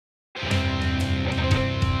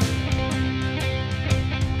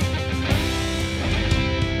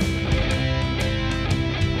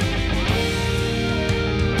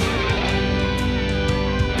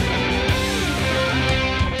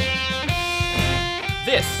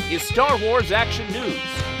is Star Wars Action News,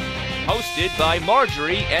 hosted by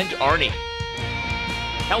Marjorie and Arnie,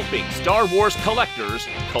 helping Star Wars collectors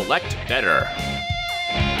collect better.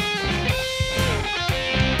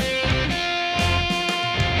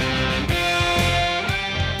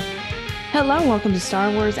 Hello, welcome to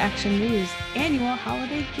Star Wars Action News Annual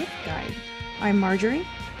Holiday Gift Guide. I'm Marjorie.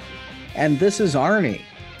 And this is Arnie.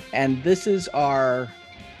 And this is our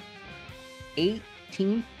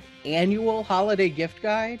 18th annual holiday gift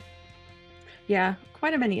guide. Yeah,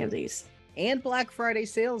 quite a many of these. And Black Friday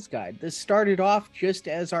sales guide. This started off just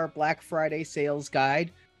as our Black Friday sales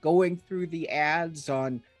guide, going through the ads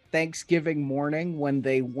on Thanksgiving morning when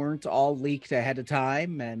they weren't all leaked ahead of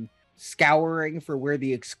time and scouring for where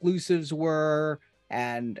the exclusives were.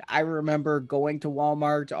 And I remember going to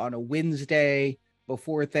Walmart on a Wednesday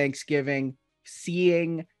before Thanksgiving,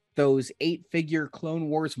 seeing those 8-figure Clone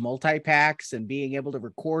Wars multi-packs and being able to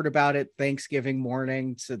record about it Thanksgiving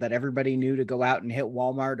morning so that everybody knew to go out and hit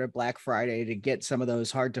Walmart at Black Friday to get some of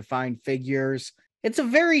those hard to find figures. It's a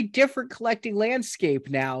very different collecting landscape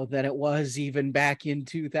now than it was even back in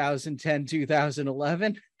 2010,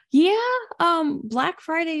 2011. Yeah, Black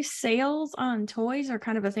Friday sales on toys are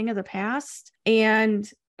kind of a thing of the past, and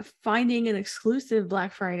finding an exclusive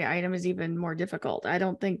Black Friday item is even more difficult. I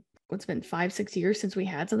don't think it's been 5-6 years since we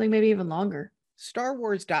had something, maybe even longer.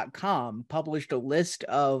 StarWars.com published a list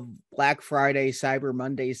of Black Friday, Cyber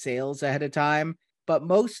Monday sales ahead of time, but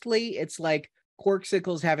mostly it's like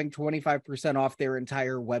Corksicles having 25% off their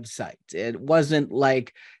entire website. It wasn't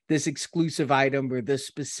like this exclusive item or this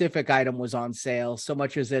specific item was on sale so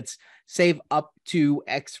much as it's save up to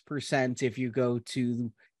X% if you go to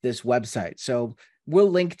this website. So we'll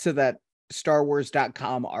link to that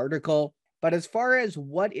StarWars.com article. But as far as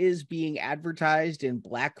what is being advertised in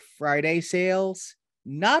Black Friday sales,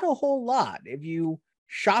 not a whole lot. If you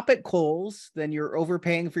shop at Kohl's, then you're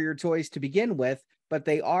overpaying for your toys to begin with, but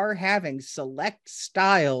they are having select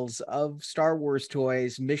styles of Star Wars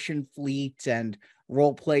toys, Mission Fleet and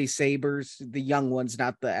Roleplay Sabers, the young ones,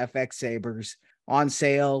 not the FX Sabers, on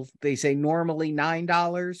sale. They say normally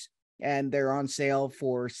 $9, and they're on sale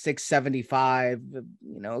for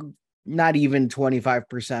 $6.75, not even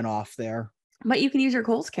 25% off there. But you can use your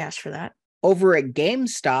Kohl's cash for that. Over at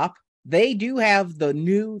GameStop, they do have the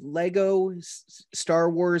new Lego Star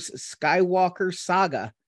Wars Skywalker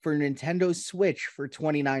Saga for Nintendo Switch for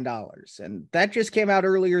 $29. And that just came out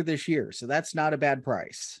earlier this year, so that's not a bad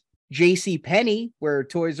price. JCPenney, where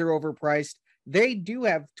toys are overpriced, they do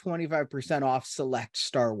have 25% off select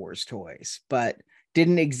Star Wars toys, but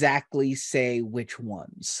didn't exactly say which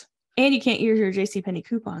ones. And you can't use your JCPenney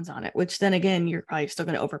coupons on it, which then again, you're probably still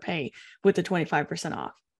going to overpay with the 25%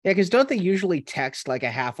 off. Yeah, because don't they usually text like a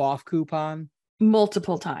half off coupon?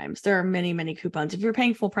 Multiple times. There are many, many coupons. If you're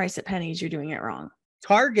paying full price at Penny's, you're doing it wrong.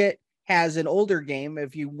 Target has an older game.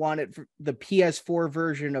 If you want it for the PS4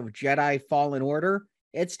 version of Jedi Fallen Order,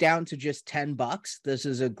 it's down to just $10. This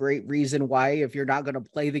is a great reason why, if you're not going to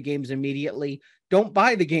play the games immediately, don't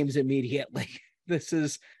buy the games immediately. This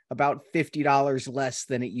is about $50 less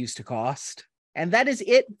than it used to cost. And that is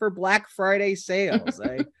it for Black Friday sales.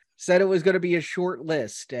 I said it was going to be a short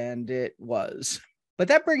list, and it was. But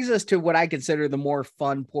that brings us to what I consider the more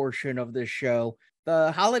fun portion of this show,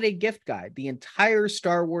 the holiday gift guide. The entire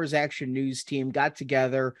Star Wars Action News team got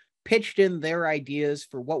together, pitched in their ideas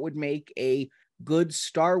for what would make a good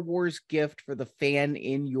Star Wars gift for the fan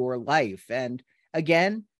in your life. And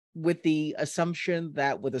again, with the assumption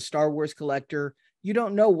that with a Star Wars collector, you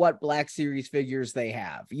don't know what Black Series figures they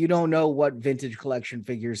have. You don't know what vintage collection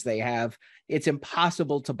figures they have. It's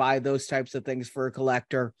impossible to buy those types of things for a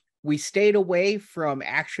collector. We stayed away from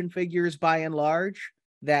action figures by and large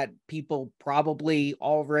that people probably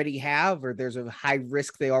already have, or there's a high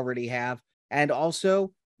risk they already have. And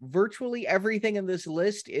also, virtually everything in this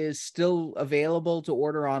list is still available to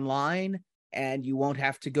order online, and you won't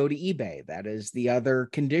have to go to eBay. That is the other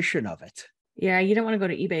condition of it. Yeah, you don't want to go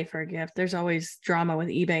to eBay for a gift. There's always drama with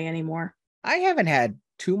eBay anymore. I haven't had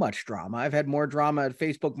too much drama. I've had more drama at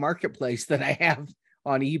Facebook Marketplace than I have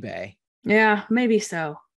on eBay. Yeah, maybe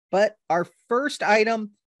so. But our first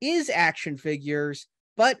item is action figures,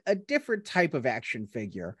 but a different type of action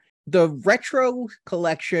figure. The retro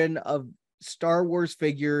collection of Star Wars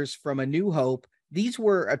figures from A New Hope. These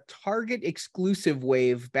were a Target exclusive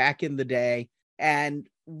wave back in the day, and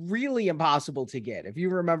really impossible to get. If you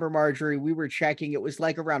remember, Marjorie, we were checking, it was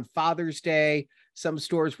like around Father's Day. Some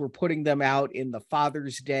stores were putting them out in the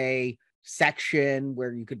Father's Day section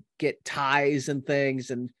where you could get ties and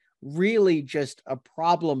things, and really just a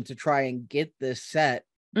problem to try and get this set.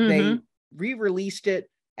 They re-released it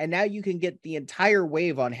And now you can get the entire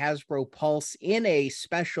wave on Hasbro Pulse in a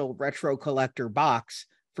special retro collector box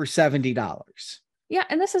for $70. Yeah,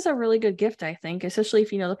 and this is a really good gift, I think, especially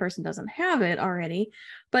if you know the person doesn't have it already.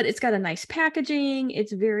 But it's got a nice packaging.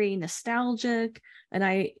 It's very nostalgic.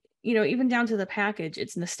 And even down to the package,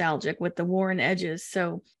 it's nostalgic with the worn edges.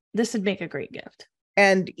 So this would make a great gift.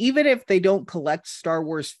 And even if they don't collect Star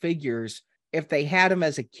Wars figures, if they had them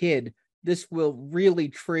as a kid, this will really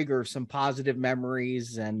trigger some positive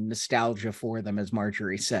memories and nostalgia for them, as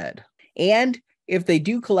Marjorie said. And if they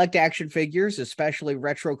do collect action figures, especially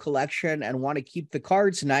retro collection, and want to keep the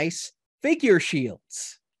cards nice, figure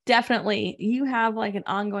shields. Definitely. You have like an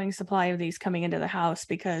ongoing supply of these coming into the house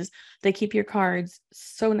because they keep your cards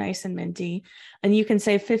so nice and minty. And you can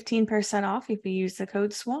save 15% off if you use the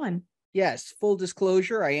code SWAN. Yes, full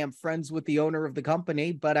disclosure, I am friends with the owner of the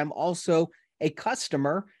company, but I'm also a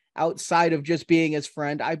customer. Outside of just being his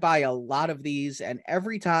friend, I buy a lot of these, and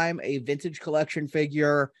every time a vintage collection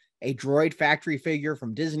figure, a Droid Factory figure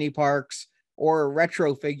from Disney parks, or a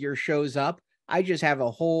retro figure shows up, I just have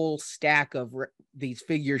a whole stack of these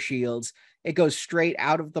figure shields. It goes straight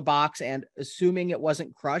out of the box, and assuming it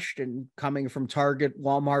wasn't crushed and coming from Target,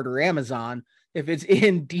 Walmart, or Amazon, if it's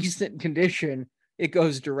in decent condition, it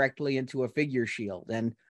goes directly into a figure shield.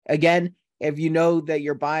 And again, if you know that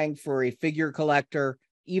you're buying for a figure collector,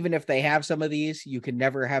 even if they have some of these, you can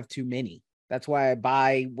never have too many. That's why I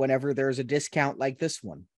buy whenever there's a discount like this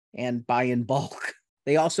one and buy in bulk.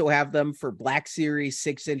 They also have them for Black Series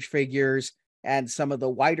 6-inch figures and some of the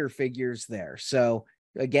wider figures there. So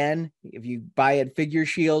again, if you buy at Figure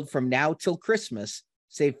Shield from now till Christmas,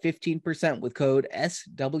 save 15% with code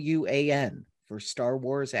SWAN for Star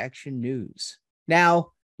Wars Action News.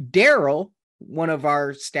 Now, Daryl, one of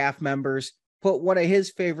our staff members, put one of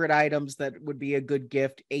his favorite items that would be a good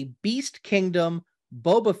gift, a Beast Kingdom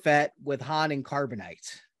Boba Fett with Han and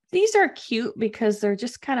Carbonite. These are cute because they're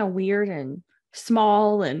just kind of weird and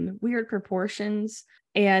small and weird proportions.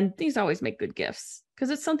 And these always make good gifts because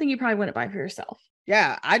it's something you probably wouldn't buy for yourself.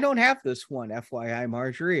 Yeah, I don't have this one, FYI,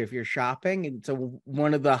 Marjorie. If you're shopping, it's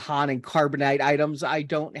one of the Han and Carbonite items I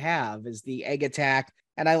don't have is the Egg Attack.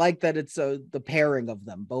 And I like that it's the pairing of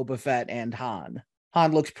them, Boba Fett and Han.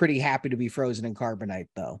 Han looks pretty happy to be frozen in carbonite,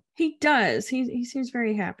 though. He does. He seems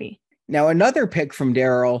very happy. Now, another pick from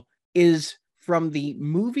Daryl is from the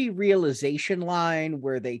movie realization line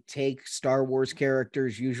where they take Star Wars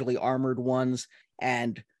characters, usually armored ones,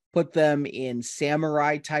 and put them in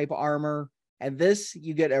samurai type armor. And this,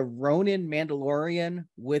 you get a Ronin Mandalorian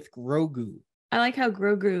with Grogu. I like how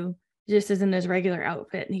Grogu just is in his regular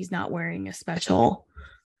outfit and he's not wearing a special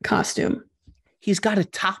costume. He's got a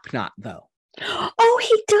top knot, though. Oh,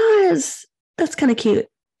 he does. That's kind of cute.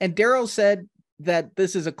 And Daryl said that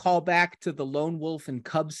this is a callback to the Lone Wolf and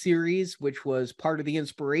Cub series, which was part of the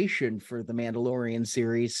inspiration for the Mandalorian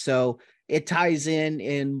series. So it ties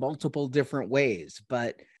in multiple different ways.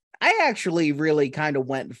 But I actually really kind of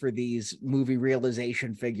went for these movie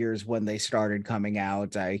realization figures when they started coming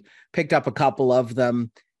out. I picked up a couple of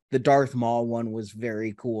them. The Darth Maul one was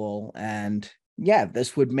very cool. And yeah,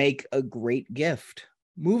 this would make a great gift.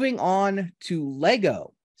 Moving on to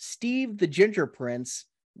Lego, Steve the Ginger Prince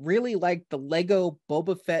really liked the Lego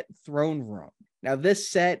Boba Fett Throne Room. Now, this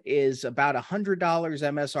set is about $100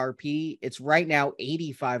 MSRP. It's right now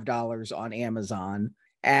 $85 on Amazon.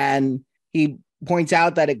 And he points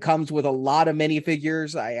out that it comes with a lot of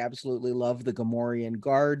minifigures. I absolutely love the Gamorrean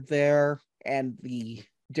Guard there and the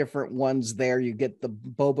different ones there. You get the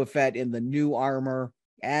Boba Fett in the new armor.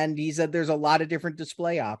 And he said there's a lot of different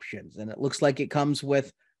display options, and it looks like it comes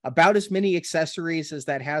with about as many accessories as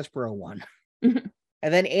that Hasbro one. And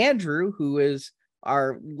then Andrew, who is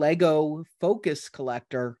our Lego Focus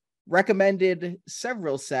collector, recommended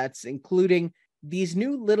several sets, including these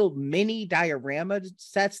new little mini diorama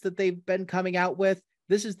sets that they've been coming out with.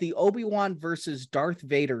 This is the Obi-Wan versus Darth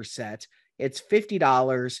Vader set. It's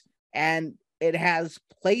 $50, and it has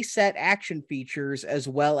playset action features as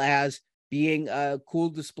well as being a cool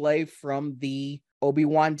display from the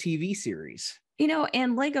Obi-Wan TV series.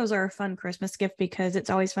 And Legos are a fun Christmas gift because it's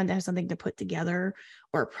always fun to have something to put together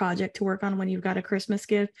or a project to work on when you've got a Christmas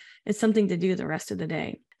gift. It's something to do the rest of the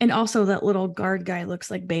day. And also that little guard guy looks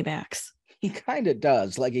like Baymax. He kind of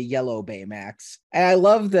does, like a yellow Baymax. And I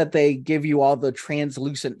love that they give you all the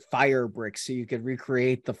translucent fire bricks so you could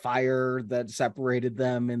recreate the fire that separated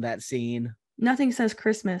them in that scene. Nothing says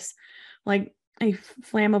Christmas like a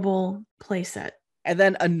flammable playset. And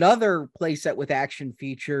then another playset with action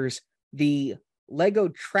features, the Lego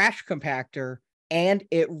Trash Compactor, and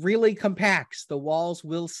it really compacts. The walls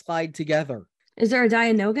will slide together. Is there a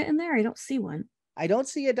Dianoga in there? I don't see one. I don't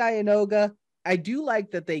see a Dianoga. I do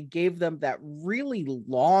like that they gave them that really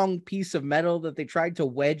long piece of metal that they tried to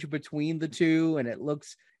wedge between the two, and it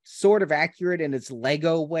looks sort of accurate in its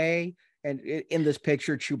Lego way. And in this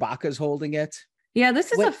picture, Chewbacca's holding it. Yeah,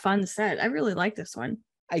 this is a fun set. I really like this one.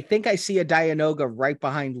 I think I see a Dianoga right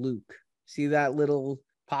behind Luke. See that little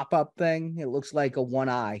pop-up thing? It looks like a one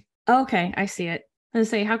eye. Okay, I see it. I was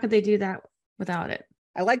gonna say, how could they do that without it?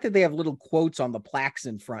 I like that they have little quotes on the plaques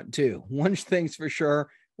in front too. One thing's for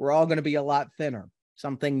sure, we're all going to be a lot thinner.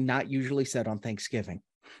 Something not usually said on Thanksgiving.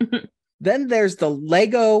 Then there's the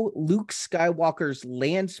Lego Luke Skywalker's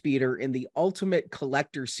Land Speeder in the Ultimate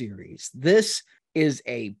Collector Series. This is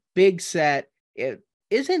a big set. It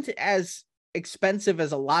isn't as expensive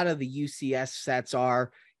as a lot of the UCS sets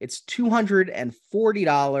are. It's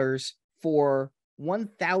 $240 for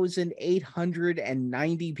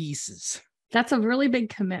 1,890 pieces. That's a really big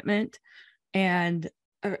commitment, and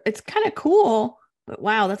it's kind of cool, but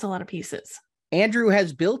wow, that's a lot of pieces. Andrew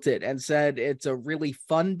has built it and said it's a really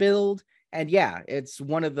fun build. And yeah, it's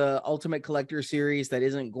one of the Ultimate Collector Series that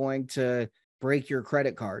isn't going to break your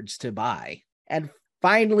credit cards to buy. And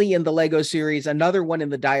finally, in the Lego series, another one in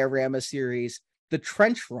the Diorama series, the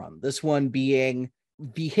Trench Run, this one being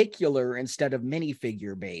vehicular instead of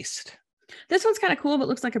minifigure based. This one's kind of cool, but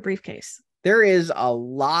looks like a briefcase. There is a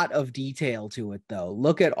lot of detail to it, though.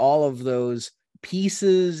 Look at all of those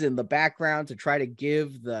pieces in the background to try to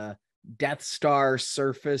give the Death Star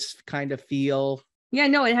surface kind of feel. Yeah,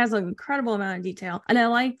 no, it has an incredible amount of detail. And I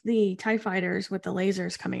like the TIE fighters with the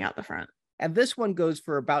lasers coming out the front. And this one goes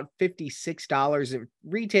for about $56.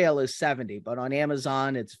 Retail is $70, but on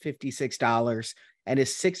Amazon, it's $56 and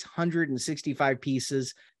is 665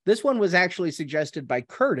 pieces. This one was actually suggested by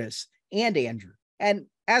Curtis and Andrew. And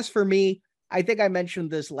as for me, I think I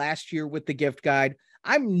mentioned this last year with the gift guide.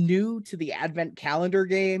 I'm new to the Advent Calendar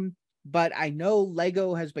game, but I know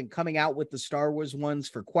Lego has been coming out with the Star Wars ones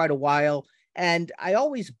for quite a while. And I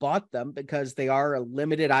always bought them because they are a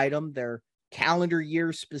limited item. They're calendar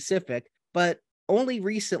year specific, but only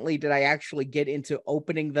recently did I actually get into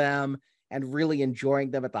opening them and really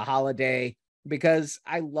enjoying them at the holiday, because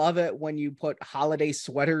I love it when you put holiday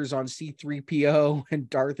sweaters on C-3PO and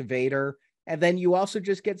Darth Vader. And then you also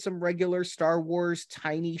just get some regular Star Wars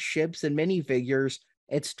tiny ships and minifigures.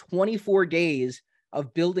 It's 24 days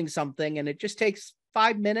of building something, and it just takes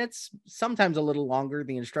 5 minutes, sometimes a little longer.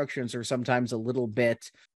 The instructions are sometimes a little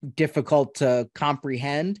bit difficult to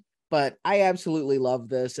comprehend, but I absolutely love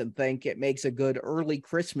this and think it makes a good early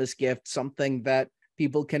Christmas gift, something that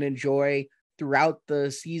people can enjoy throughout the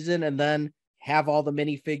season and then have all the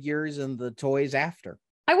minifigures and the toys after.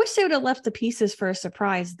 I wish they would have left the pieces for a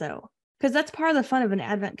surprise, though, because that's part of the fun of an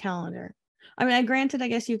Advent calendar. I mean, granted, I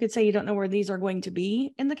guess you could say you don't know where these are going to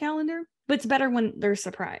be in the calendar, but it's better when they're a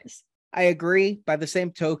surprise. I agree. By the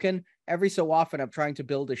same token, every so often I'm trying to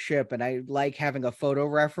build a ship and I like having a photo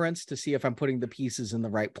reference to see if I'm putting the pieces in the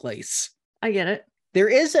right place. I get it. There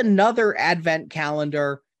is another Advent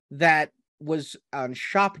calendar that was on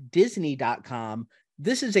shopdisney.com.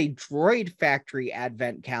 This is a Droid Factory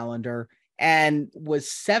Advent calendar and was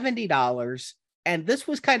 $70. And this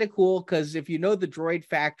was kind of cool because if you know the Droid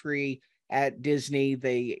Factory at Disney,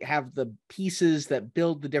 they have the pieces that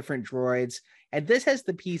build the different droids. And this has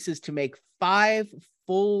the pieces to make 5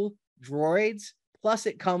 full droids. Plus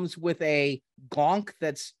it comes with a gonk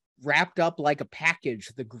that's wrapped up like a package,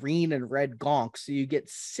 the green and red gonk. So you get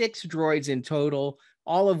 6 droids in total,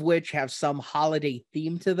 all of which have some holiday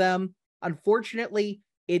theme to them. Unfortunately,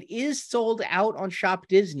 it is sold out on Shop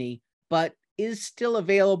Disney, but is still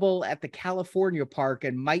available at the California park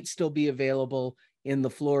and might still be available in the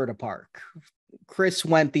Florida park. Chris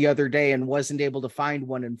went the other day and wasn't able to find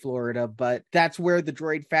one in Florida, but that's where the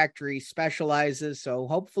Droid Factory specializes. So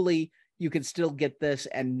hopefully you can still get this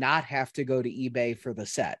and not have to go to eBay for the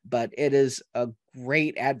set. But it is a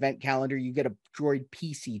great Advent calendar. You get a droid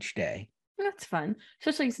piece each day. That's fun,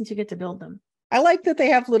 especially since you get to build them. I like that they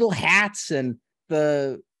have little hats, and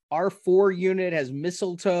the R4 unit has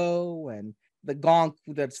mistletoe, and the gonk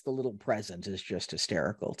that's the little present is just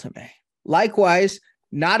hysterical to me. Likewise,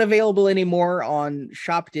 not available anymore on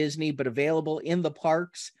Shop Disney, but available in the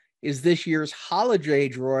parks is this year's holiday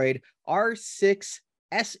droid, R6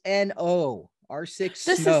 SNO, R6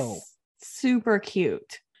 This Snow. is super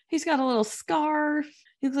cute. He's got a little scarf.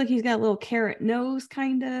 He looks like he's got a little carrot nose,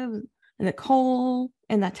 kind of, and a coal,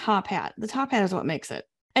 and the top hat. The top hat is what makes it.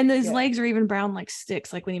 And his legs are even brown like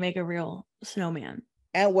sticks, like when you make a real snowman.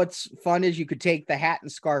 And what's fun is you could take the hat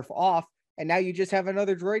and scarf off, and now you just have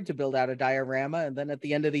another droid to build out a diorama. And then at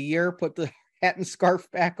the end of the year, put the hat and scarf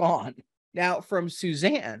back on. Now from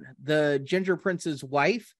Suzanne, the Ginger Prince's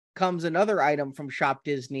wife, comes another item from Shop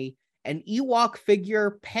Disney. an Ewok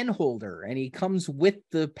figure pen holder, and he comes with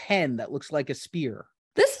the pen that looks like a spear.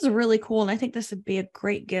 This is really cool, and I think this would be a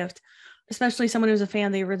great gift, especially someone who's a fan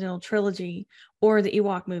of the original trilogy or the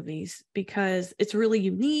Ewok movies, because it's really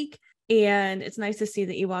unique, and it's nice to see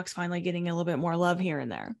the Ewoks finally getting a little bit more love here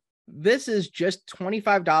and there. This is just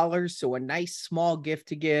 $25, so a nice small gift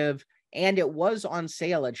to give, and it was on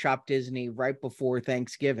sale at Shop Disney right before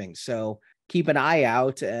Thanksgiving, so keep an eye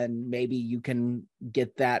out, and maybe you can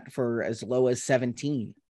get that for as low as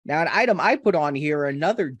 $17. Now, an item I put on here,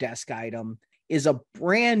 another desk item, is a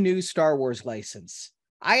brand new Star Wars license.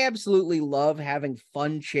 I absolutely love having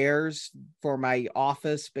fun chairs for my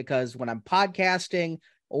office because when I'm podcasting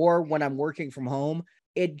or when I'm working from home,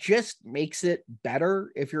 it just makes it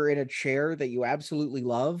better if you're in a chair that you absolutely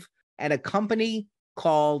love. And a company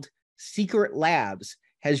called Secret Labs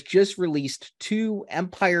has just released 2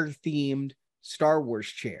 Empire-themed Star Wars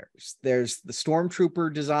chairs. There's the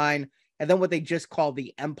Stormtrooper design, and then what they just call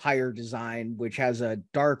the Empire design, which has a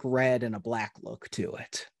dark red and a black look to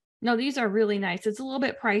it. No, these are really nice. It's a little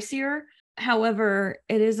bit pricier. However,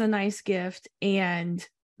 it is a nice gift, and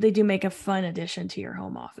they do make a fun addition to your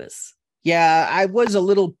home office. Yeah, I was a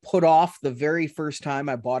little put off the very first time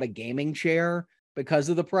I bought a gaming chair because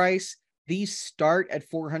of the price. These start at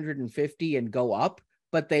 $450 and go up,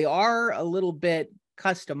 but they are a little bit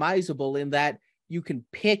customizable in that you can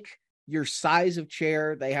pick your size of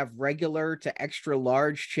chair. They have regular to extra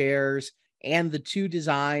large chairs and the 2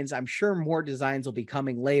 designs. I'm sure more designs will be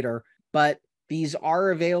coming later, but these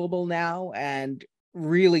are available now and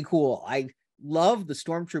really cool. I love the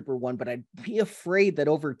Stormtrooper one, but I'd be afraid that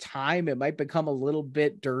over time it might become a little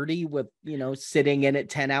bit dirty with, sitting in it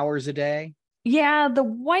 10 hours a day. Yeah, the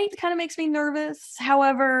white kind of makes me nervous.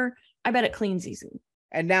 However, I bet it cleans easy.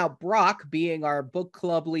 And now Brock, being our book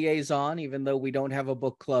club liaison, even though we don't have a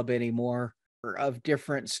book club anymore of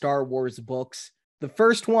different Star Wars books, the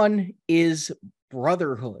first one is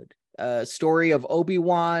Brotherhood, a story of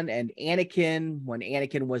Obi-Wan and Anakin when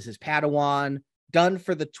Anakin was his Padawan, done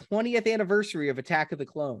for the 20th anniversary of Attack of the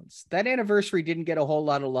Clones. That anniversary didn't get a whole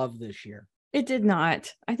lot of love this year. It did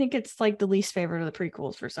not. I think it's like the least favorite of the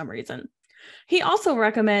prequels for some reason. He also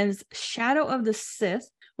recommends Shadow of the Sith,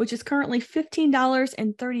 which is currently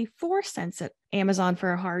 $15.34 at Amazon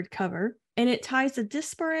for a hardcover. And it ties the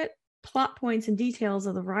disparate plot points and details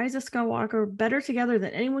of the Rise of Skywalker better together than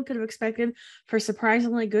anyone could have expected for a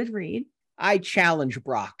surprisingly good read. I challenge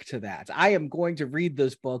Brock to that. I am going to read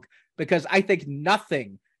this book because I think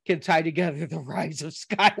nothing can tie together the Rise of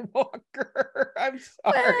Skywalker. I'm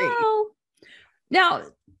sorry. Well, now,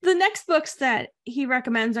 the next books that he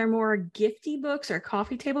recommends are more gifty books or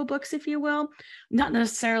coffee table books, if you will. Not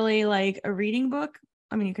necessarily like a reading book.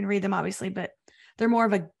 I mean, you can read them, obviously, but they're more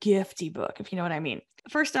of a gifty book, if you know what I mean.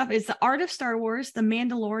 First up is The Art of Star Wars, The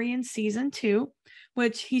Mandalorian Season 2,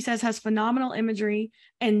 which he says has phenomenal imagery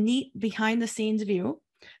and neat behind-the-scenes view.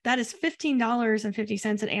 That is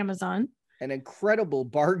 $15.50 at Amazon. An incredible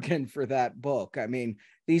bargain for that book. I mean,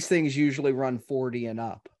 these things usually run $40 and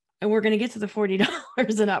up. And we're going to get to the $40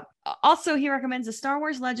 and up. Also, he recommends the Star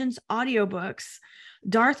Wars Legends audiobooks,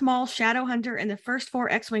 Darth Maul, Shadowhunter, and the first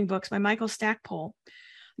 4 X-Wing books by Michael Stackpole.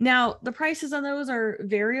 Now, the prices on those are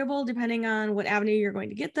variable depending on what avenue you're going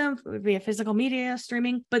to get them, via physical media,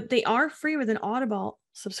 streaming, but they are free with an Audible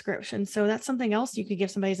subscription. So that's something else you could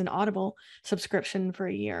give somebody as an Audible subscription for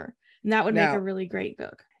a year. And that would make a really great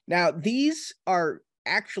book. Now, these are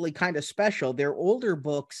actually kind of special. They're older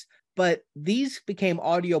books, but these became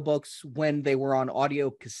audiobooks when they were on audio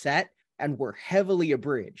cassette and were heavily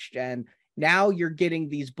abridged. And now you're getting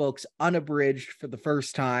these books unabridged for the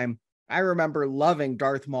first time. I remember loving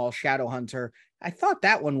Darth Maul Shadowhunter. I thought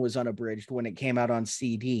that one was unabridged when it came out on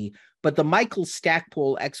CD, but the Michael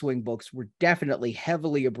Stackpole X-Wing books were definitely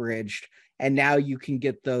heavily abridged, and now you can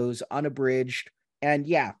get those unabridged. And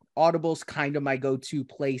yeah, Audible's kind of my go-to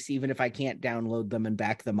place, even if I can't download them and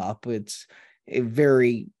back them up. It's a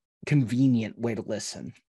very convenient way to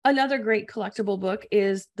listen. Another great collectible book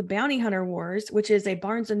is The Bounty Hunter Wars, which is a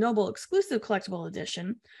Barnes & Noble exclusive collectible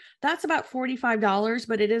edition. That's about $45,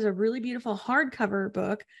 but it is a really beautiful hardcover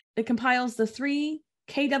book. It compiles the 3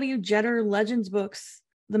 KW Jetter Legends books,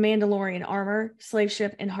 The Mandalorian Armor, Slave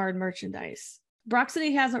Ship, and Hard Merchandise. Brock said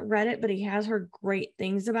he hasn't read it, but he has heard great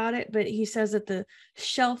things about it, but he says that the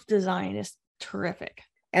shelf design is terrific.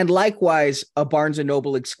 And likewise, a Barnes &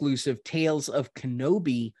 Noble exclusive Tales of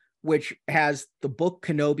Kenobi, which has the book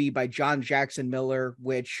Kenobi by John Jackson Miller,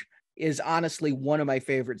 which is honestly one of my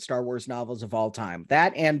favorite Star Wars novels of all time.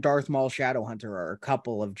 That and Darth Maul Shadowhunter are a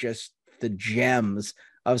couple of just the gems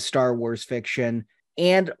of Star Wars fiction,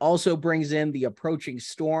 and also brings in The Approaching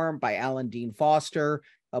Storm by Alan Dean Foster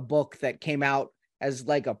a book that came out as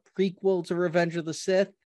like a prequel to Revenge of the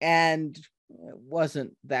Sith, and it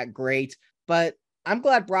wasn't that great. But I'm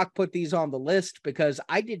glad Brock put these on the list because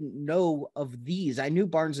I didn't know of these. I knew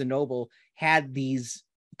Barnes and Noble had these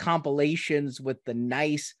compilations with the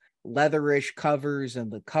nice leatherish covers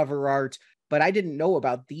and the cover art, but I didn't know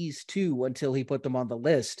about these two until he put them on the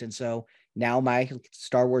list. And so now my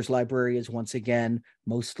Star Wars library is once again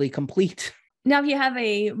mostly complete. Now, if you have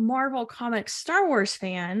a Marvel Comics Star Wars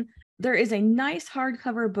fan, there is a nice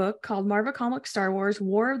hardcover book called Marvel Comics Star Wars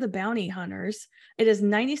War of the Bounty Hunters. It is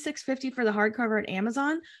 $96.50 for the hardcover at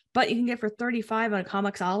Amazon, but you can get for $35 on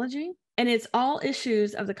Comixology. And it's all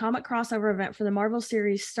issues of the comic crossover event for the Marvel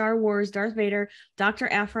series Star Wars, Darth Vader,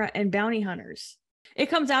 Dr. Aphra, and Bounty Hunters. It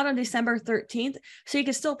comes out on December 13th, so you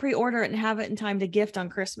can still pre-order it and have it in time to gift on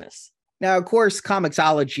Christmas. Now, of course,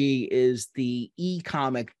 Comixology is the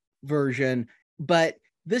e-comic version, but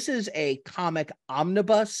this is a comic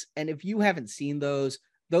omnibus. And if you haven't seen those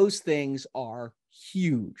things are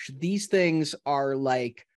huge. These things are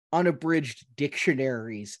like unabridged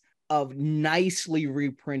dictionaries of nicely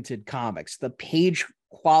reprinted comics. The page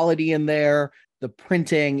quality in there, the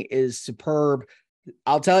printing is superb.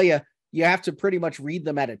 I'll tell you, you have to pretty much read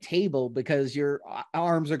them at a table because your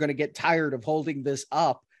arms are going to get tired of holding this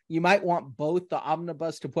up. You might want both the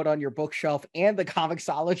omnibus to put on your bookshelf and the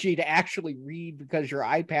Comixology to actually read because your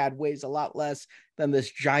iPad weighs a lot less than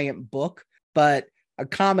this giant book. But a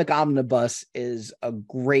comic omnibus is a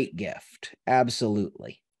great gift.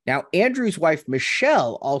 Absolutely. Now, Andrew's wife,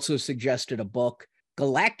 Michelle, also suggested a book,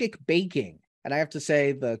 Galactic Baking. And I have to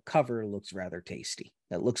say, the cover looks rather tasty.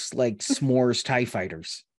 It looks like s'mores TIE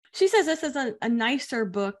fighters. She says this is a nicer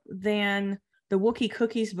book than the Wookiee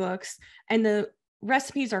Cookies books, and the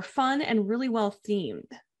recipes are fun and really well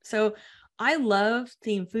themed. So I love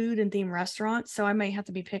themed food and themed restaurants, so I might have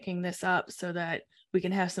to be picking this up so that we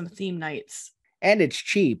can have some theme nights. And it's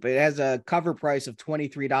cheap. It has a cover price of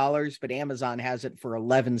 $23, but Amazon has it for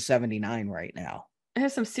 $11.79 right now. It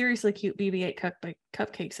has some seriously cute BB-8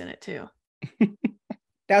 cupcakes in it too.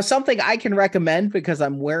 Now, something I can recommend because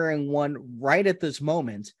I'm wearing one right at this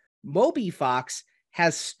moment, MobiFox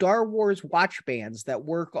has Star Wars watch bands that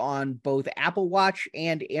work on both Apple Watch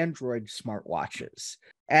and Android smartwatches.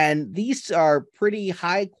 And these are pretty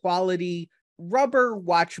high quality rubber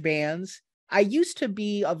watch bands. I used to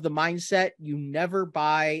be of the mindset you never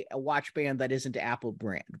buy a watch band that isn't Apple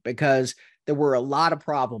brand because there were a lot of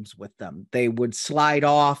problems with them. They would slide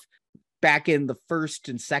off. Back in the first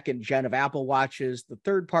and second gen of Apple Watches, the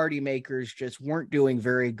third-party makers just weren't doing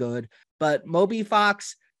very good. But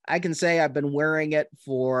MobiFox, I can say I've been wearing it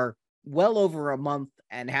for well over a month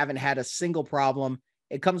and haven't had a single problem.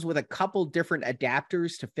 It comes with a couple different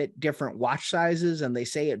adapters to fit different watch sizes, and they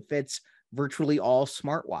say it fits virtually all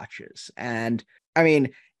smartwatches. And I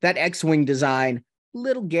mean, that X-Wing design,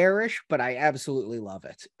 little garish, but I absolutely love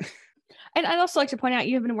it. And I'd also like to point out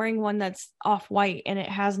you've been wearing one that's off-white and it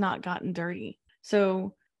has not gotten dirty.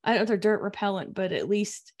 So I don't know if they're dirt repellent, but at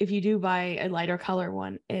least if you do buy a lighter color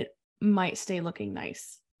one, it might stay looking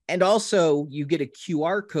nice. And also you get a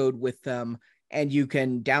QR code with them and you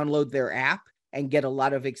can download their app and get a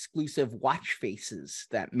lot of exclusive watch faces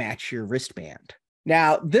that match your wristband.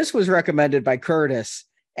 Now, this was recommended by Curtis,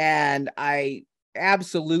 and I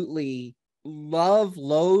absolutely love,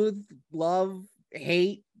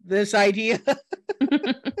 hate this idea.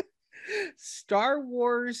 Star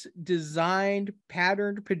Wars designed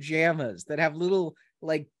patterned pajamas that have little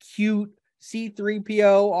like cute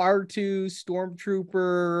C-3PO, R2,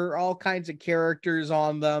 Stormtrooper, all kinds of characters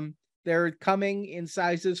on them. They're coming in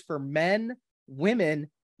sizes for men, women,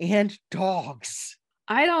 and dogs.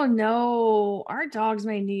 I don't know. Our dogs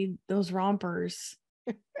may need those rompers.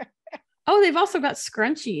 Oh, they've also got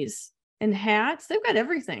scrunchies and hats. They've got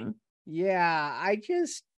everything. Yeah,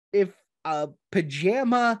 if a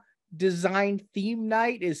pajama design theme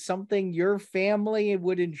night is something your family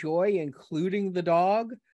would enjoy, including the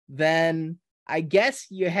dog, then I guess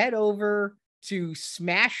you head over to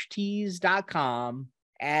smashtees.com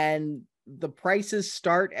and the prices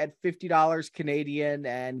start at $50 Canadian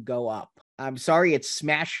and go up. I'm sorry, it's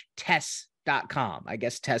smashtess.com. I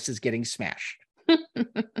guess Tess is getting smashed.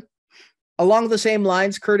 Along the same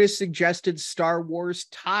lines, Curtis suggested Star Wars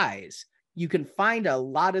ties. You can find a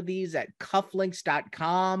lot of these at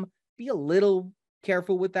cufflinks.com. Be a little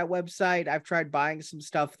careful with that website. I've tried buying some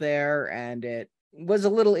stuff there and it was a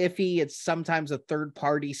little iffy. It's sometimes a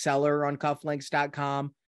third-party seller on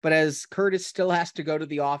cufflinks.com. But as Curtis still has to go to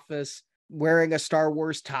the office, wearing a Star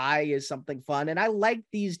Wars tie is something fun. And I like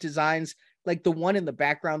these designs, like the one in the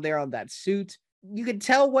background there on that suit. You can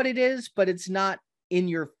tell what it is, but it's not in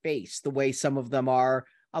your face the way some of them are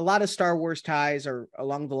a lot of Star Wars ties are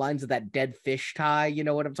along the lines of that dead fish tie. You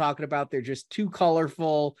know what I'm talking about? They're just too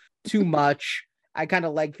colorful, too much. I kind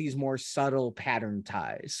of like these more subtle pattern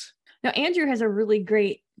ties. Now, Andrew has a really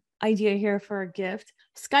great idea here for a gift.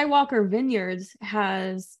 Skywalker Vineyards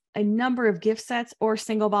has a number of gift sets or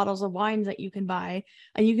single bottles of wines that you can buy.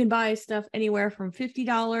 And you can buy stuff anywhere from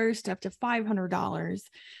 $50 to up to $500.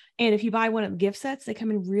 And if you buy one of the gift sets, they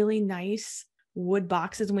come in really nice wood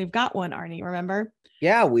boxes. And we've got one, Arnie, remember?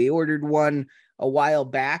 Yeah, we ordered one a while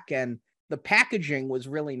back and the packaging was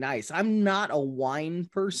really nice. I'm not a wine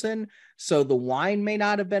person, so the wine may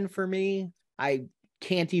not have been for me. I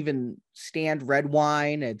can't even stand red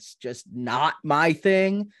wine. It's just not my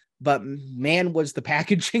thing. But man, was the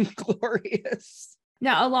packaging glorious.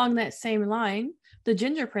 Now, along that same line, the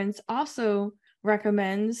Ginger Prince also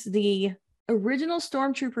recommends the original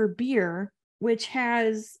Stormtrooper beer, which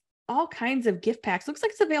has all kinds of gift packs. Looks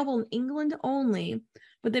like it's available in England only,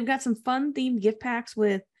 but they've got some fun themed gift packs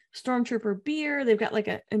with Stormtrooper beer. They've got like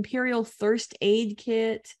an Imperial Thirst Aid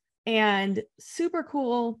kit and super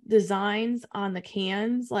cool designs on the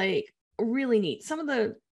cans, like really neat. Some of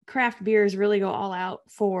the craft beers really go all out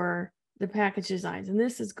for the package designs, and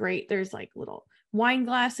this is great. There's like little wine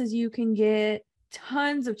glasses you can get,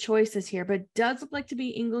 tons of choices here, but it does look like to be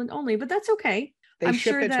England only, but that's okay. They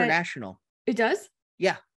ship international. It does?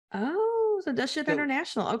 Yeah. Oh, so it does ship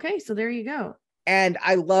international. Okay, so there you go. And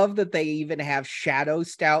I love that they even have Shadow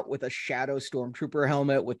Stout with a Shadow Stormtrooper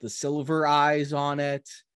helmet with the silver eyes on it.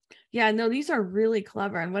 Yeah, no, these are really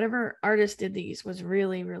clever. And whatever artist did these was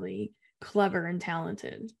really, really clever and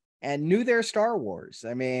talented. And knew their Star Wars.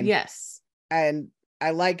 I mean, yes. And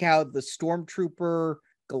I like how the Stormtrooper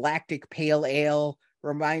Galactic Pale Ale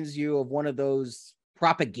reminds you of one of those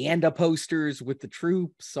propaganda posters with the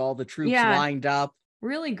troops, all the troops lined up.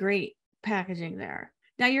 Really great packaging there.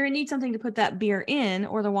 Now you're going to need something to put that beer in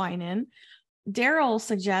or the wine in. Daryl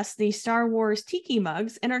suggests the Star Wars Tiki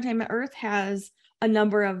mugs. Entertainment Earth has a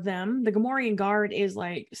number of them. The Gamorrean Guard is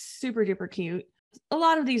like super duper cute. A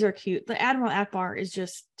lot of these are cute. The Admiral Akbar is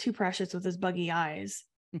just too precious with his buggy eyes.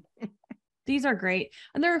 These are great.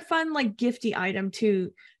 And they're a fun, like gifty item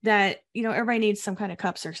too, that, you know, everybody needs some kind of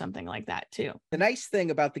cups or something like that too. The nice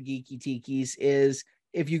thing about the Geeky Tikis is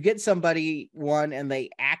if you get somebody one and they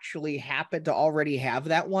actually happen to already have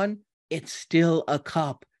that one, it's still a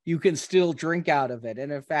cup. You can still drink out of it.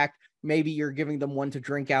 And in fact, maybe you're giving them one to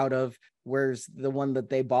drink out of, whereas the one that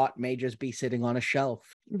they bought may just be sitting on a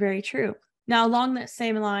shelf. Very true. Now, along that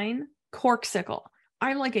same line, Corksicle.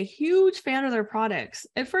 I'm like a huge fan of their products.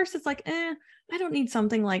 At first, it's like, I don't need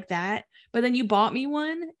something like that. But then you bought me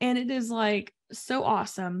one and it is like so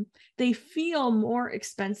awesome. They feel more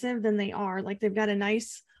expensive than they are. Like they've got a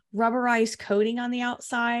nice rubberized coating on the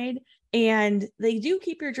outside and they do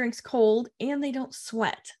keep your drinks cold and they don't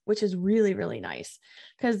sweat, which is really, really nice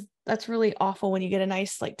because that's really awful when you get a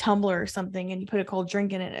nice like tumbler or something and you put a cold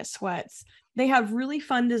drink in it and it sweats. They have really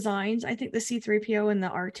fun designs. I think the C-3PO and the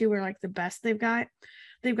R2 are like the best they've got.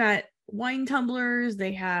 They've got wine tumblers.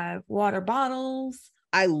 They have water bottles.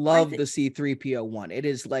 I love the C-3PO one. It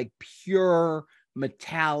is like pure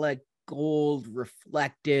metallic gold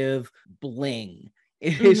reflective bling.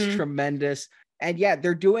 It is tremendous. And yeah,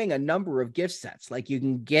 they're doing a number of gift sets. Like you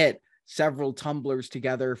can get several tumblers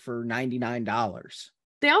together for $99.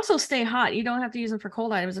 They also stay hot. You don't have to use them for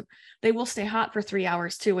cold items. They will stay hot for 3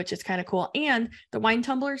 hours too, which is kind of cool. And the wine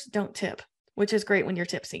tumblers don't tip, which is great when you're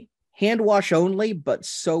tipsy. Hand wash only, but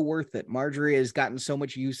so worth it. Marjorie has gotten so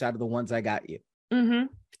much use out of the ones I got you.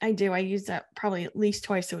 I do. I use that probably at least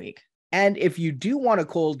twice a week. And if you do want a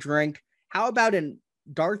cold drink, how about an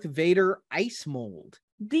Darth Vader ice mold?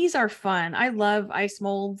 These are fun. I love ice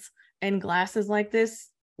molds and glasses like this.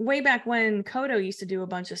 Way back when Kodo used to do a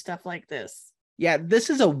bunch of stuff like this. Yeah, this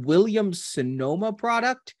is a Williams-Sonoma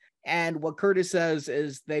product. And what Curtis says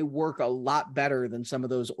is they work a lot better than some of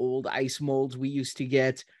those old ice molds we used to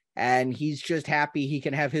get. And he's just happy he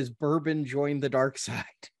can have his bourbon join the dark side.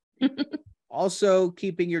 Also,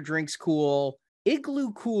 keeping your drinks cool,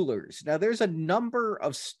 Igloo coolers. Now, there's a number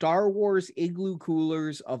of Star Wars Igloo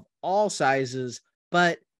coolers of all sizes,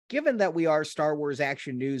 but given that we are Star Wars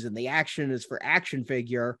Action News and the action is for action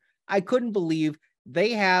figure, I couldn't believe they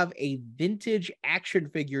have a vintage action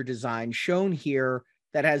figure design shown here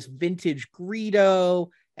that has vintage Greedo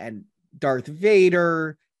and Darth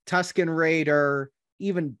Vader, Tusken Raider,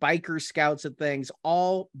 even biker scouts and things,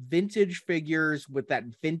 all vintage figures with that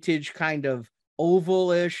vintage kind of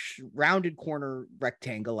ovalish rounded corner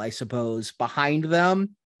rectangle, I suppose, behind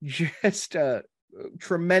them. Just a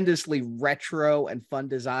tremendously retro and fun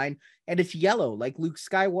design. And it's yellow like Luke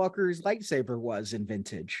Skywalker's lightsaber was in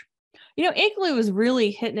vintage. Igloo is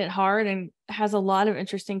really hitting it hard and has a lot of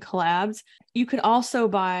interesting collabs. You could also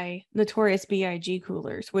buy Notorious B.I.G.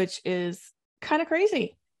 coolers, which is kind of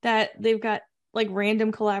crazy that they've got like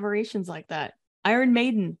random collaborations like that. Iron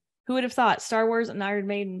Maiden. Who would have thought Star Wars and Iron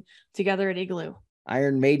Maiden together at Igloo?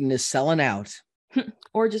 Iron Maiden is selling out.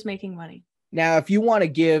 Or just making money. Now, if you want to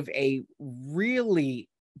give a really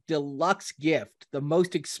deluxe gift, the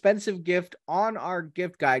most expensive gift on our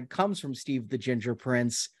gift guide comes from Steve the Ginger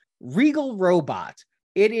Prince, Regal Robot.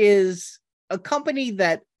 It is a company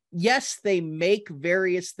that, yes, they make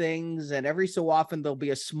various things, and every so often there'll be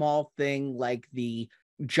a small thing like the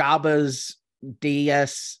Jabba's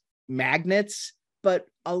DS magnets, but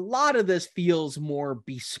a lot of this feels more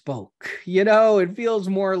bespoke. It feels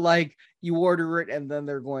more like you order it and then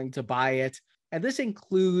they're going to buy it. And this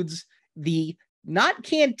includes the not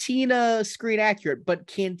Cantina screen accurate, but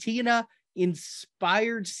Cantina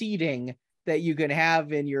inspired seating that you can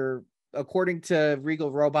have in your, according to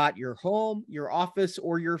Regal Robot, your home, your office,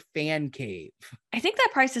 or your fan cave. I think that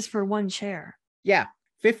price is for one chair. Yeah,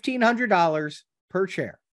 $1,500 per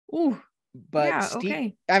chair. Ooh, but yeah,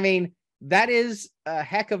 okay. I mean, that is a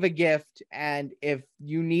heck of a gift. And if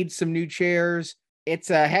you need some new chairs,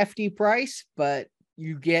 it's a hefty price, but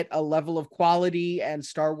you get a level of quality and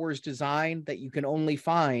Star Wars design that you can only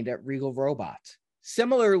find at Regal Robot.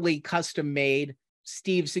 Similarly custom made,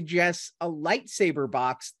 Steve suggests a lightsaber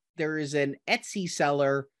box. There is an Etsy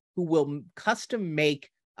seller who will custom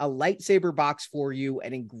make a lightsaber box for you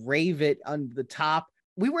and engrave it on the top.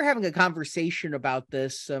 We were having a conversation about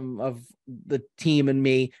this, of the team and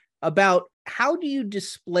me, about how do you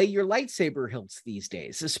display your lightsaber hilts these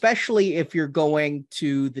days, especially if you're going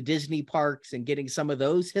to the Disney parks and getting some of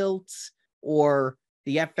those hilts, or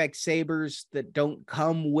the FX sabers that don't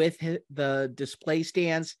come with the display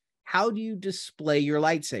stands. How do you display your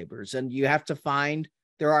lightsabers? And you have to find,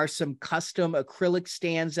 there are some custom acrylic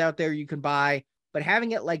stands out there you can buy, but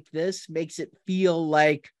having it like this makes it feel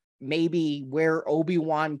like maybe where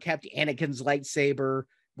Obi-Wan kept Anakin's lightsaber,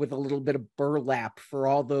 with a little bit of burlap for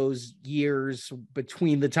all those years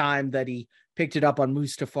between the time that he picked it up on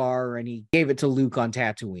Mustafar and he gave it to Luke on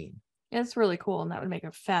Tatooine. It's really cool, and that would make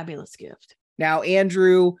a fabulous gift. Now,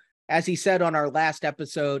 Andrew, as he said on our last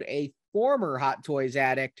episode, a former Hot Toys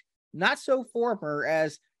addict, not so former,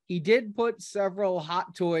 as he did put several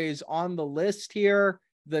Hot Toys on the list here.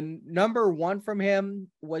 The number one from him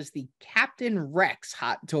was the Captain Rex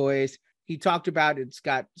Hot Toys. He talked about it's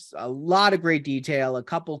got a lot of great detail, a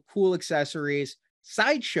couple cool accessories.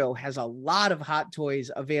 Sideshow has a lot of Hot Toys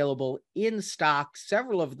available in stock.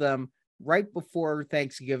 Several of them right before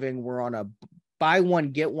Thanksgiving were on a buy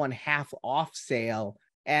one, get one half off sale.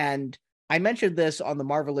 And I mentioned this on the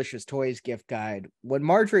Marvelicious Toys gift guide. When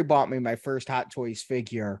Marjorie bought me my first Hot Toys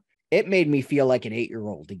figure, it made me feel like an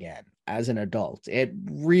 8-year-old again as an adult. It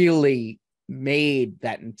really made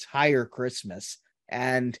that entire Christmas.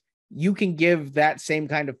 And you can give that same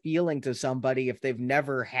kind of feeling to somebody if they've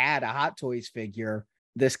never had a Hot Toys figure.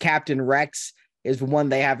 This Captain Rex is one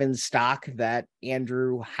they have in stock that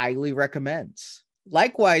Andrew highly recommends.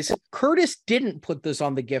 Likewise, Curtis didn't put this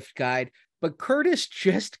on the gift guide, but Curtis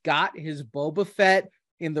just got his Boba Fett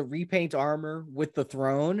in the repaint armor with the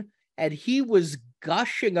throne, and he was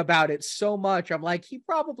gushing about it so much. I'm like, he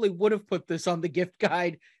probably would have put this on the gift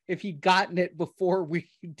guide if he'd gotten it before we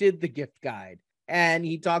did the gift guide. And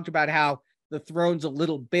he talked about how the throne's a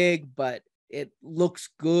little big, but it looks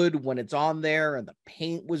good when it's on there, and the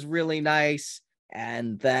paint was really nice,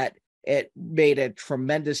 and that it made a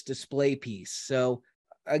tremendous display piece. So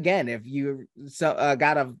again, if you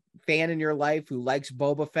got a fan in your life who likes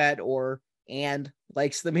Boba Fett and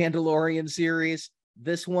likes the Mandalorian series,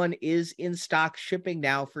 this one is in stock, shipping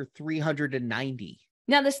now for $390.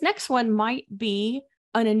 Now, this next one might be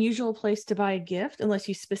an unusual place to buy a gift unless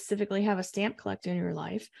you specifically have a stamp collector in your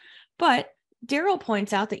life. But Daryl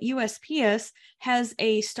points out that USPS has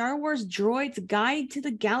a Star Wars Droids Guide to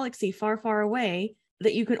the Galaxy Far, Far Away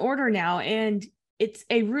that you can order now. And it's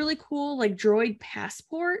a really cool like droid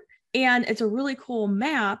passport. And it's a really cool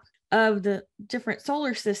map of the different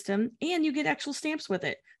solar system. And you get actual stamps with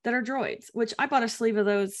it that are droids, which I bought a sleeve of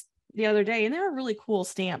those the other day, and they're really cool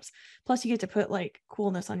stamps. Plus you get to put like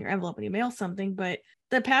coolness on your envelope when you mail something. But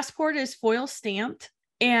the passport is foil stamped,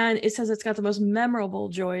 and it says it's got the most memorable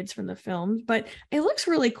droids from the film, but it looks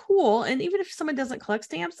really cool. And even if someone doesn't collect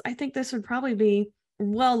stamps, I think this would probably be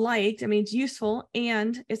well liked. I mean, it's useful,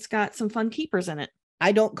 and it's got some fun keepers in it.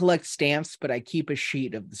 I don't collect stamps, but I keep a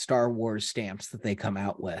sheet of the Star Wars stamps that they come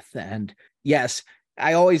out with. And yes,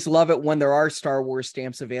 I always love it when there are Star Wars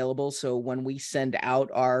stamps available. So when we send out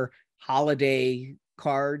our holiday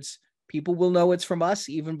cards, People will know it's from us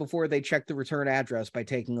even before they check the return address by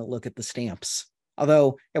taking a look at the stamps.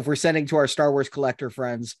 Although, if we're sending to our Star Wars collector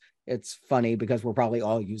friends, it's funny because we're probably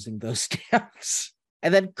all using those stamps.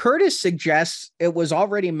 And then Curtis suggests it was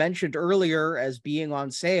already mentioned earlier as being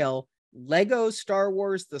on sale, Lego Star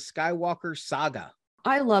Wars The Skywalker Saga.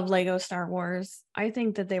 I love Lego Star Wars. I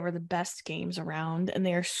think that they were the best games around, and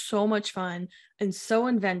they are so much fun and so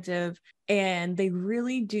inventive. And they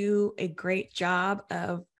really do a great job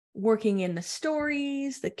of working in the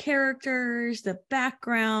stories, the characters, the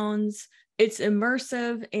backgrounds. It's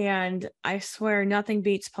immersive, and I swear nothing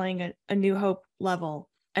beats playing a New Hope level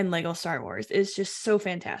and Lego Star Wars. It's just so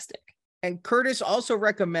fantastic. And Curtis also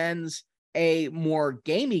recommends a more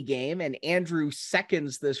gamey game, and Andrew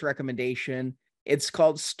seconds this recommendation. It's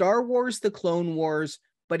called Star Wars The Clone Wars,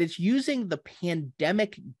 but it's using the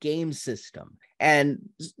Pandemic game system. And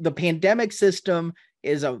the Pandemic system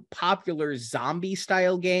is a popular zombie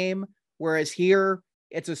style game, whereas here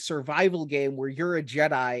it's a survival game where you're a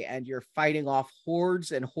Jedi and you're fighting off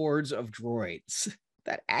hordes and hordes of droids.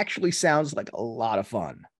 That actually sounds like a lot of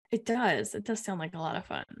fun. It does. It does sound like a lot of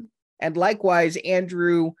fun. And likewise,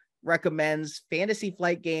 Andrew recommends Fantasy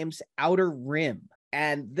Flight Games Outer Rim.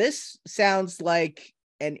 And this sounds like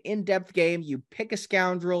an in-depth game. You pick a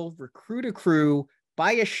scoundrel, recruit a crew,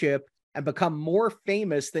 buy a ship, and become more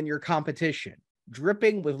famous than your competition.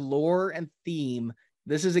 Dripping with lore and theme,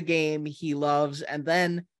 this is a game he loves. And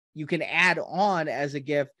then you can add on as a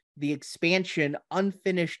gift the expansion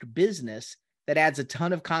Unfinished Business that adds a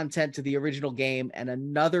ton of content to the original game and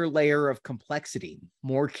another layer of complexity.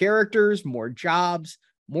 More characters, more jobs,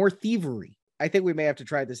 more thievery. I think we may have to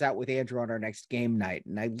try this out with Andrew on our next game night.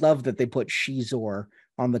 And I love that they put Shizor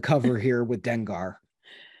on the cover here with Dengar.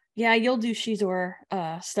 Yeah, you'll do Shizor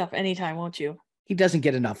stuff anytime, won't you? He doesn't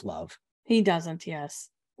get enough love. He doesn't, yes.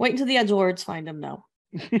 Wait until the edgelords find him, though.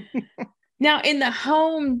 Now, in the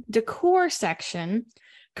home decor section,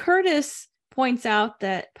 Curtis points out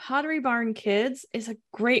that Pottery Barn Kids is a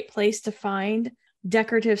great place to find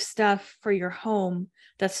decorative stuff for your home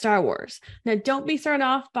that's Star Wars. Now, don't be thrown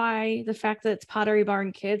off by the fact that it's Pottery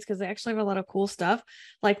Barn Kids, because they actually have a lot of cool stuff,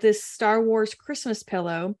 like this Star Wars Christmas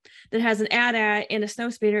pillow that has an AT-AT and a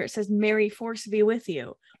snowspeeder. It says, "Merry Force be with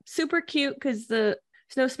you." Super cute, because the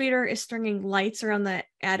snowspeeder is stringing lights around the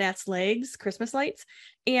AT-AT's legs, Christmas lights,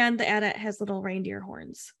 and the AT-AT has little reindeer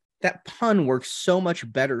horns. That pun works so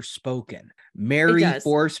much better spoken. Merry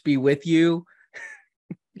Force be with you.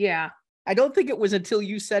 Yeah. I don't think it was until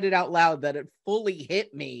you said it out loud that it fully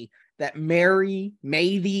hit me that Mary,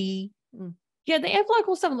 maybe. Yeah, they have a lot of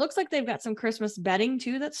cool stuff. It looks like they've got some Christmas bedding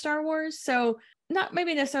too that's Star Wars. So not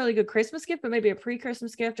maybe necessarily a good Christmas gift, but maybe a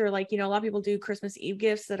pre-Christmas gift, or like, a lot of people do Christmas Eve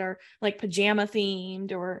gifts that are like pajama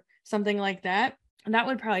themed or something like that. And that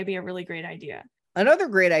would probably be a really great idea. Another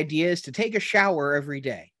great idea is to take a shower every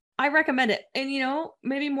day. I recommend it. And,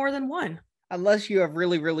 maybe more than one. Unless you have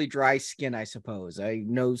really, really dry skin, I suppose. I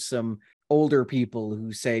know some older people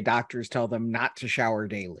who say doctors tell them not to shower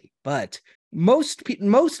daily. But most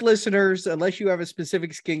listeners, unless you have a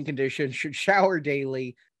specific skin condition, should shower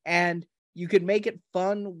daily. And you could make it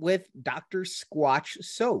fun with Dr. Squatch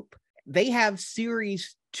soap. They have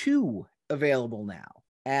Series 2 available now.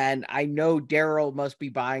 And I know Daryl must be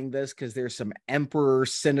buying this because there's some Emperor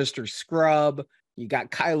Sinister Scrub. You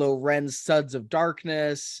got Kylo Ren's Suds of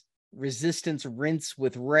Darkness, Resistance Rinse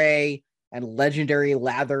with Rey, and Legendary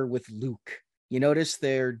Lather with Luke. You notice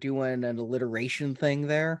they're doing an alliteration thing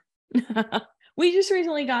there? We just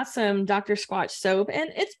recently got some Dr. Squatch soap, and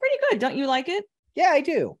it's pretty good. Don't you like it? Yeah, I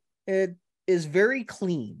do. It is very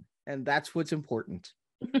clean, and that's what's important.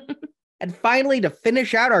 And finally, to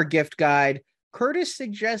finish out our gift guide, Curtis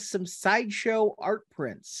suggests some Sideshow art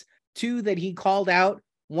prints, two that he called out.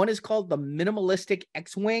 One is called the Minimalistic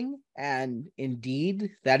X-Wing, and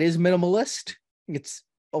indeed, that is minimalist. It's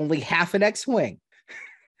only half an X-Wing.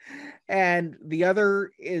 And the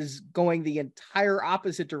other is going the entire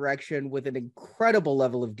opposite direction with an incredible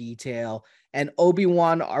level of detail, an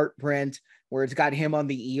Obi-Wan art print where it's got him on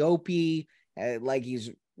the EOP, like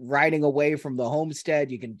he's riding away from the homestead.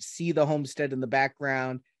 You can see the homestead in the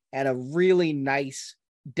background, and a really nice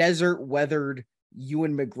desert weathered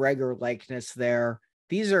Ewan McGregor likeness there.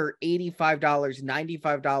 These are $85,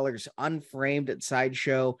 $95 unframed at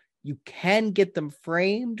Sideshow. You can get them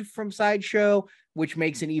framed from Sideshow, which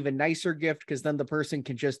makes an even nicer gift because then the person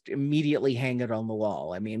can just immediately hang it on the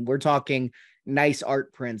wall. I mean, we're talking nice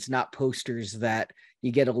art prints, not posters that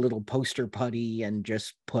you get a little poster putty and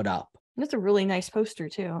just put up. That's a really nice poster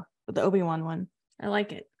too, with the Obi-Wan one. I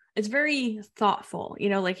like it. It's very thoughtful,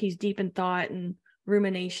 like he's deep in thought and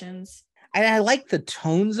ruminations. I like the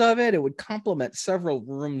tones of it. It would complement several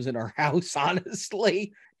rooms in our house,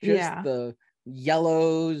 honestly. Just the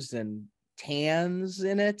yellows and tans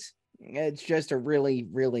in it. It's just a really,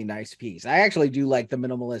 really nice piece. I actually do like the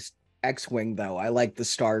minimalist X-Wing, though. I like the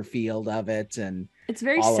star field of it, and it's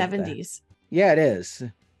very 70s. Yeah, it is.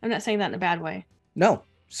 I'm not saying that in a bad way. No,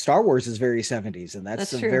 Star Wars is very 70s, and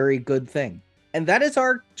that's a true. Very good thing. And that is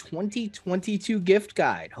our 2022 gift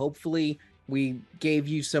guide. Hopefully, we gave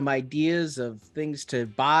you some ideas of things to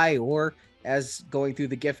buy, or as going through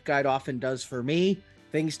the gift guide often does for me,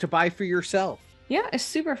 things to buy for yourself. Yeah, it's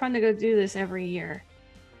super fun to go do this every year.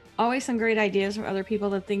 Always some great ideas from other people,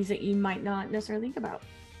 the things that you might not necessarily think about.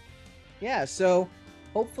 Yeah, so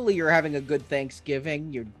hopefully you're having a good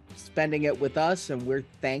Thanksgiving. You're spending it with us, and we're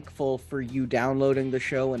thankful for you downloading the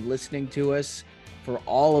show and listening to us for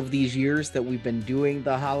all of these years that we've been doing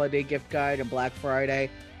the holiday gift guide and Black Friday.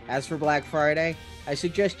 As for Black Friday, I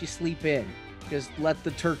suggest you sleep in. Just let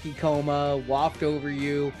the turkey coma waft over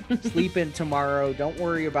you. Sleep in tomorrow. Don't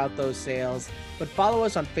worry about those sales. But follow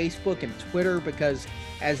us on Facebook and Twitter, because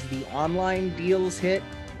as the online deals hit,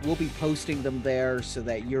 we'll be posting them there so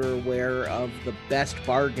that you're aware of the best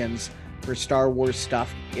bargains for Star Wars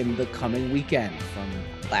stuff in the coming weekend, from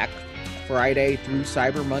Black Friday through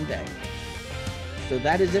Cyber Monday. So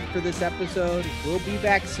that is it for this episode. We'll be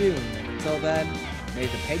back soon. And until then, may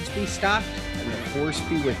the pegs be stocked and the Force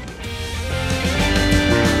be with you.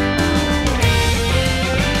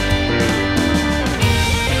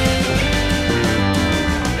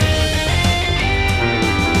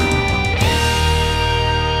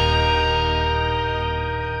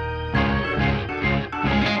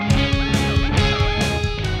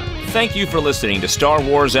 Thank you for listening to Star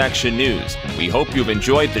Wars Action News. We hope you've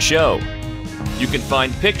enjoyed the show. You can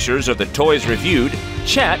find pictures of the toys reviewed,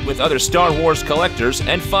 chat with other Star Wars collectors,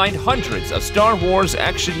 and find hundreds of Star Wars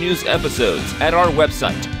Action News episodes at our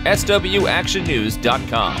website,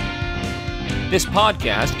 swactionnews.com. This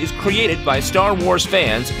podcast is created by Star Wars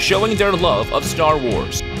fans showing their love of Star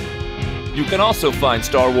Wars. You can also find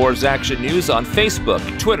Star Wars Action News on Facebook,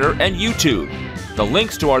 Twitter, and YouTube. The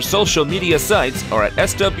links to our social media sites are at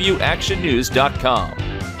swactionnews.com.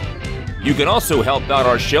 You can also help out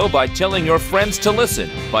our show by telling your friends to listen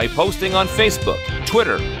by posting on Facebook,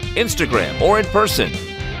 Twitter, Instagram, or in person.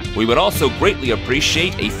 We would also greatly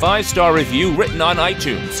appreciate a 5-star review written on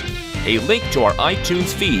iTunes. A link to our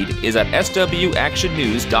iTunes feed is at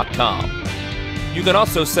swactionnews.com. You can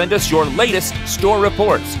also send us your latest store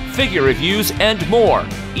reports, figure reviews, and more.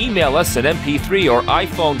 Email us an MP3 or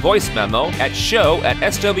iPhone voice memo at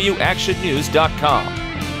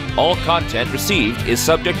show@swactionnews.com. All content received is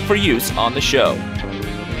subject for use on the show.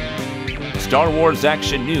 Star Wars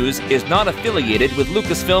Action News is not affiliated with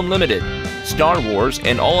Lucasfilm Limited. Star Wars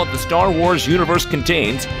and all of the Star Wars universe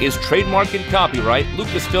contains is trademark and copyright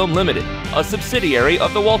Lucasfilm Limited, a subsidiary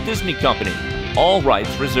of the Walt Disney Company. All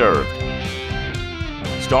rights reserved.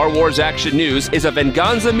 Star Wars Action News is a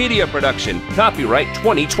Venganza Media production, copyright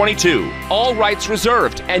 2022. All rights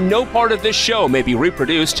reserved, and no part of this show may be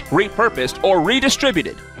reproduced, repurposed, or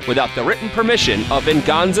redistributed without the written permission of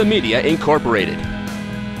Venganza Media Incorporated.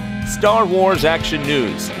 Star Wars Action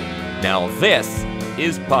News. Now this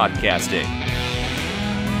is podcasting.